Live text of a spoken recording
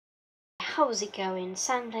how's it going?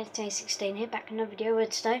 Sam Plays 2016 here, back in another video where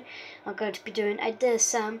today I'm going to be doing a Dear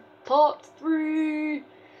Sam Part 3.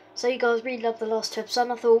 So you guys really loved the last 2 episodes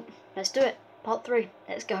and I thought, let's do it, Part 3,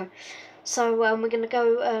 let's go. So we're going to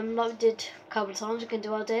go like we did a couple of times, we're going to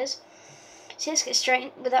do our dares. So let's get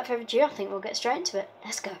straight, without further ado, I think we'll get straight into it.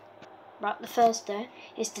 Let's go. Right, the first dare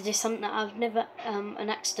is to do something that I've never, an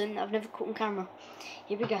accident that I've never caught on camera.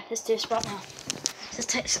 Here we go, let's do this right now. Let's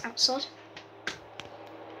take this outside.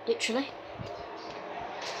 Literally.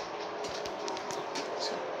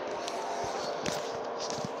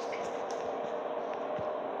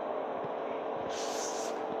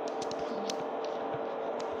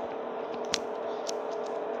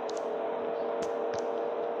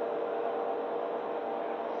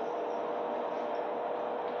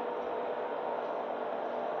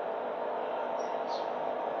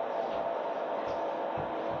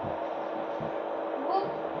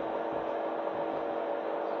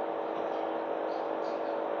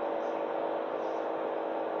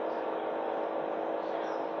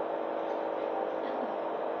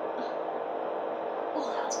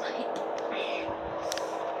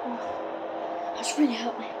 That's really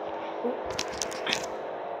hurt me.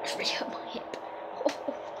 That's really hurt my hip.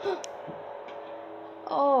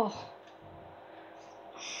 Oh.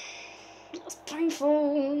 That's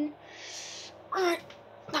painful. Alright,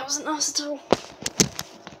 that wasn't nice at all.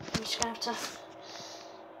 I'm just gonna have to.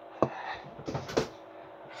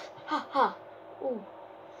 Ha ha. Ooh.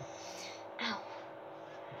 Ow.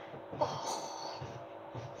 Oh.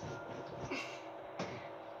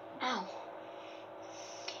 Ow.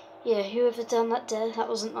 Yeah, whoever done that dare, that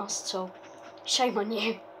wasn't nice at all. Shame on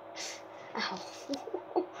you. Ow.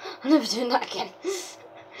 I'm never doing that again.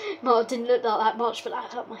 No, it didn't look like that much, but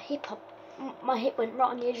that hurt my hip up. My hip went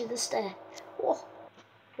right on the edge of the stair. Oh.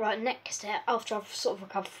 Right, next step, after I've sort of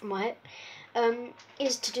recovered from my hip,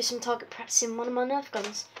 is to do some target practice in one of my Nerf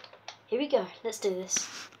guns. Here we go, let's do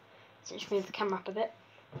this. Let's move the camera up a bit.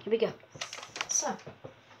 Here we go. So,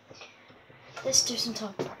 let's do some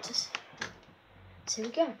target practice. So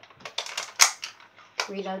here we go.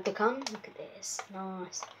 Reload the gun. Look at this.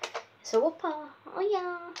 Nice. It's a whopper. Oh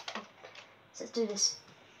yeah. So let's do this.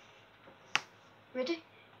 Ready?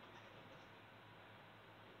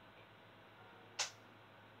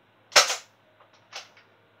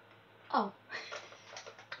 Oh.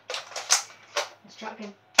 Let's try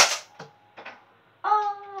again.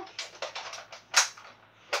 Oh.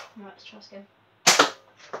 Right, let's try again.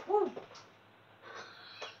 Woo.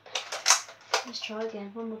 Let's try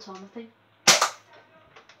again. One more time, I think.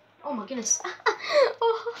 Oh my goodness.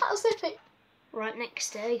 Oh, that was epic. Right,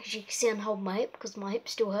 next day, because you can see I'm holding my hip, because my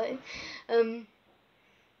hip's still hurting.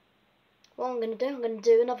 What I'm going to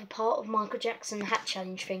do another part of Michael Jackson the hat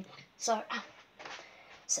challenge thing. So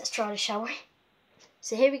let's try this, shall we?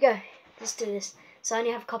 So here we go. Let's do this. So I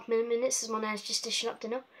only have a couple of minutes as my nan's just dishing up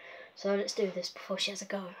dinner. So let's do this before she has a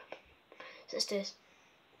go. So let's do this.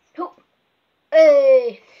 Oh,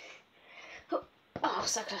 hey! Oh,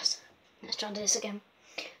 so close. Let's try and do this again.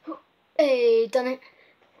 Hey, done it.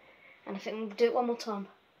 And I think we'll do it one more time.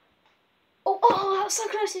 Oh, that was so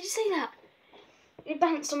close. Did you see that? It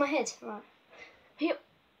bounced on my head. Right. Here.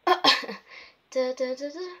 Da, da, da,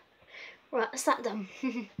 da. Right, that's that done.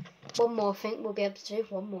 One more, I think we'll be able to do.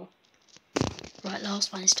 One more. Right,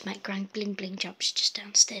 last one is to make Gran Bling Bling jump. She's just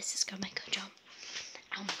downstairs. Let's go make her jump.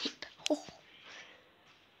 Ow, my hip. Oh.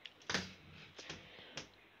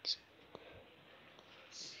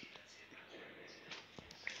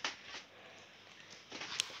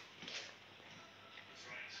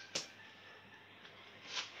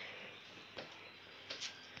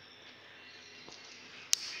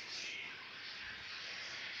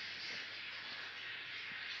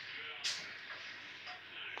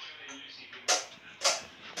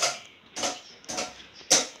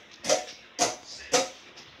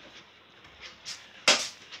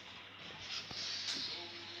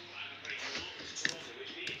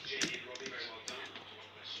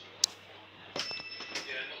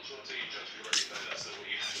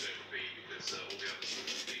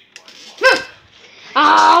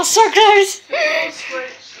 Oh, so close!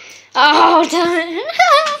 Oh, damn it!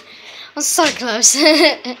 I was so close.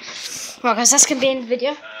 Right, guys, that's going to be in the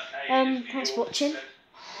video. Thanks for watching.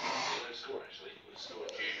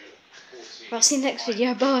 Right, see you in the next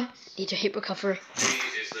video. Bye. Need a hip recovery.